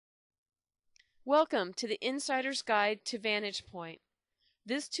Welcome to the Insider's Guide to VantagePoint.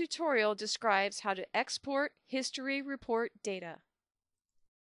 This tutorial describes how to export history report data.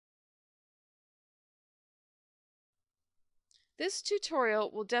 This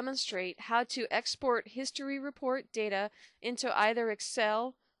tutorial will demonstrate how to export history report data into either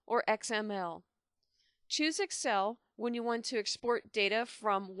Excel or XML. Choose Excel when you want to export data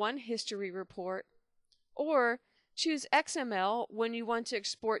from one history report, or choose XML when you want to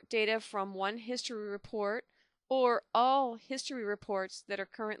export data from one history report or all history reports that are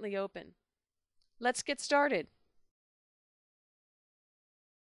currently open. Let's get started.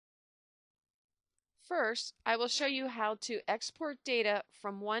 First, I will show you how to export data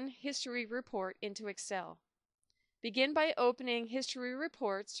from one history report into Excel. Begin by opening history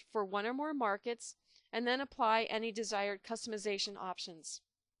reports for one or more markets and then apply any desired customization options.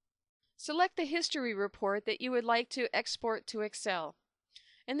 Select the history report that you would like to export to Excel.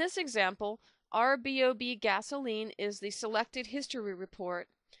 In this example, RBOB gasoline is the selected history report,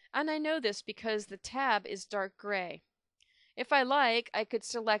 and I know this because the tab is dark gray. If I like, I could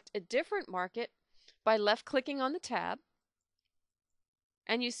select a different market by left-clicking on the tab,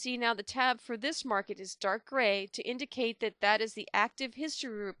 and you see now the tab for this market is dark gray to indicate that that is the active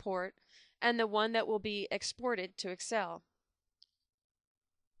history report and the one that will be exported to Excel.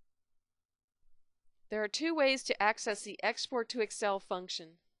 There are two ways to access the Export to Excel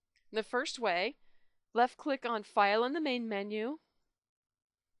function. The first way, left-click on File in the main menu,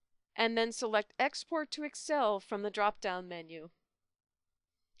 and then select Export to Excel from the drop-down menu.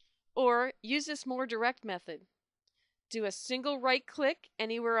 Or use this more direct method. Do a single right-click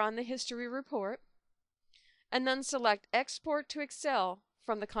anywhere on the history report, and then select Export to Excel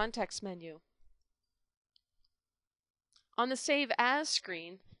from the context menu. On the Save As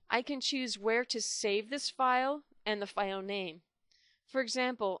screen, I can choose where to save this file and the file name. For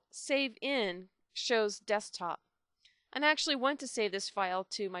example, Save In shows desktop. And I actually want to save this file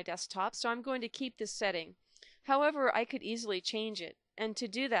to my desktop, so I'm going to keep this setting. However, I could easily change it. And to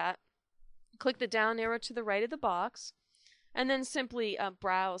do that, click the down arrow to the right of the box, and then simply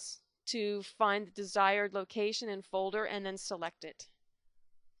browse to find the desired location and folder and then select it.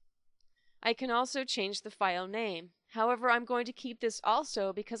 I can also change the file name. However, I'm going to keep this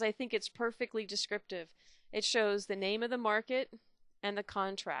also because I think it's perfectly descriptive. It shows the name of the market and the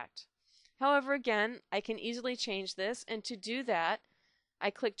contract. However, again, I can easily change this, and to do that,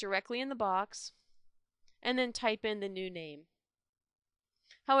 I click directly in the box and then type in the new name.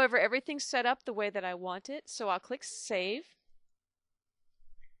 However, everything's set up the way that I want it, so I'll click Save.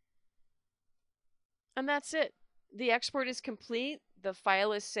 And that's it. The export is complete. The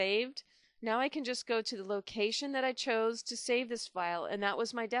file is saved. Now I can just go to the location that I chose to save this file, and that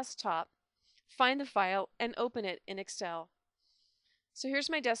was my desktop. Find the file and open it in Excel. So here's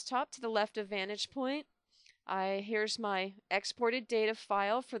my desktop to the left of VantagePoint. Here's my exported data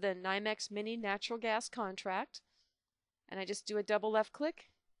file for the NYMEX Mini Natural Gas contract. And I just do a double left click.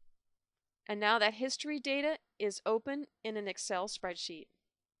 And now that history data is open in an Excel spreadsheet.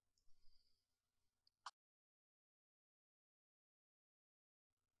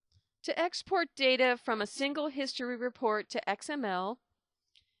 To export data from a single history report to XML,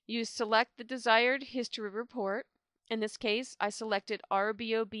 you select the desired history report. In this case, I selected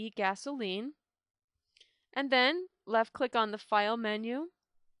RBOB gasoline, and then left-click on the File menu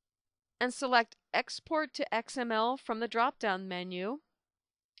and select Export to XML from the drop-down menu,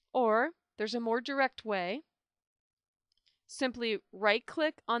 or there's a more direct way. Simply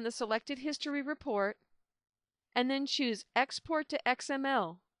right-click on the selected history report and then choose Export to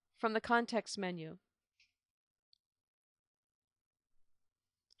XML from the context menu.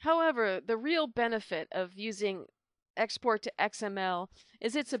 However, the real benefit of using Export to XML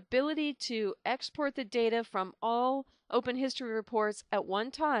is its ability to export the data from all open history reports at one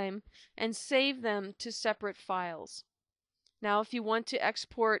time and save them to separate files. Now, if you want to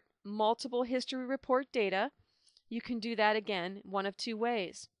export multiple history report data, you can do that again one of two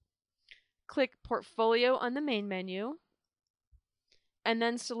ways. Click Portfolio on the main menu, and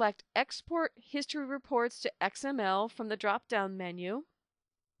then select Export History Reports to XML from the drop-down menu,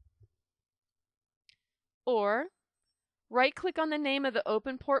 or right-click on the name of the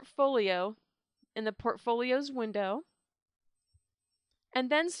open portfolio in the Portfolios window, and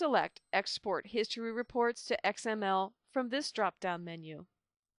then select Export History Reports to XML from this drop-down menu.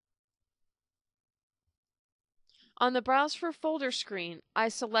 On the Browse for Folder screen, I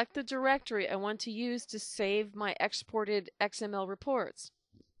select the directory I want to use to save my exported XML reports.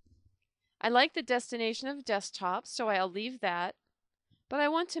 I like the destination of desktop, so I'll leave that, but I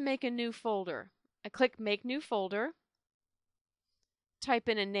want to make a new folder. I click Make New Folder, type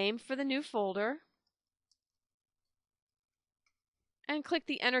in a name for the new folder, and click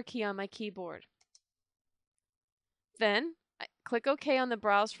the Enter key on my keyboard. Then, I click OK on the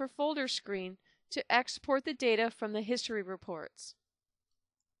Browse for Folders screen to export the data from the history reports.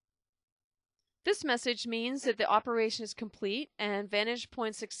 This message means that the operation is complete and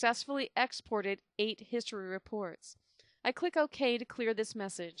VantagePoint successfully exported 8 history reports. I click OK to clear this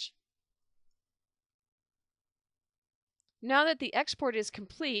message. Now that the export is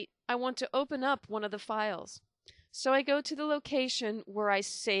complete, I want to open up one of the files. So I go to the location where I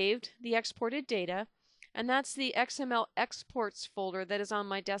saved the exported data, and that's the XML exports folder that is on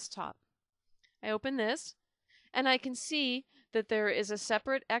my desktop. I open this, and I can see that there is a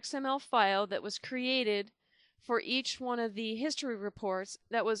separate XML file that was created for each one of the history reports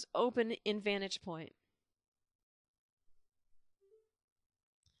that was open in VantagePoint.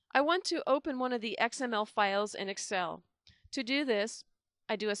 I want to open one of the XML files in Excel. To do this,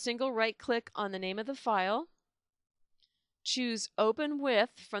 I do a single right-click on the name of the file, choose Open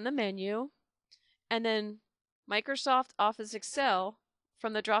With from the menu, and then Microsoft Office Excel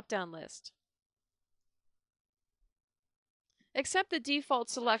from the drop-down list. Accept the default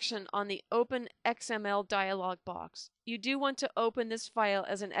selection on the Open XML dialog box. You do want to open this file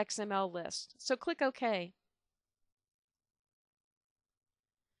as an XML list, so click OK.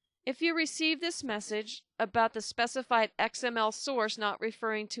 If you receive this message about the specified XML source not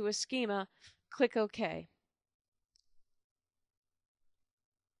referring to a schema, click OK.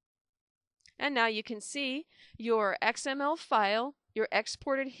 And now you can see your XML file, your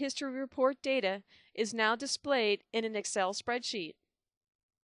exported history report data, is now displayed in an Excel spreadsheet.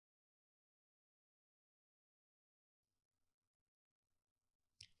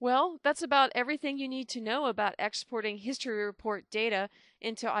 Well, that's about everything you need to know about exporting history report data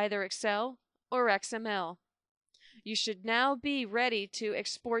into either Excel or XML. You should now be ready to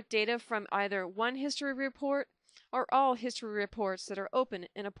export data from either one history report or all history reports that are open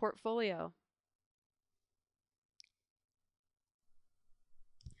in a portfolio.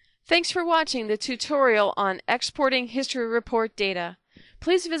 Thanks for watching the tutorial on exporting history report data.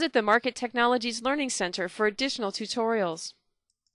 Please visit the Market Technologies Learning Center for additional tutorials.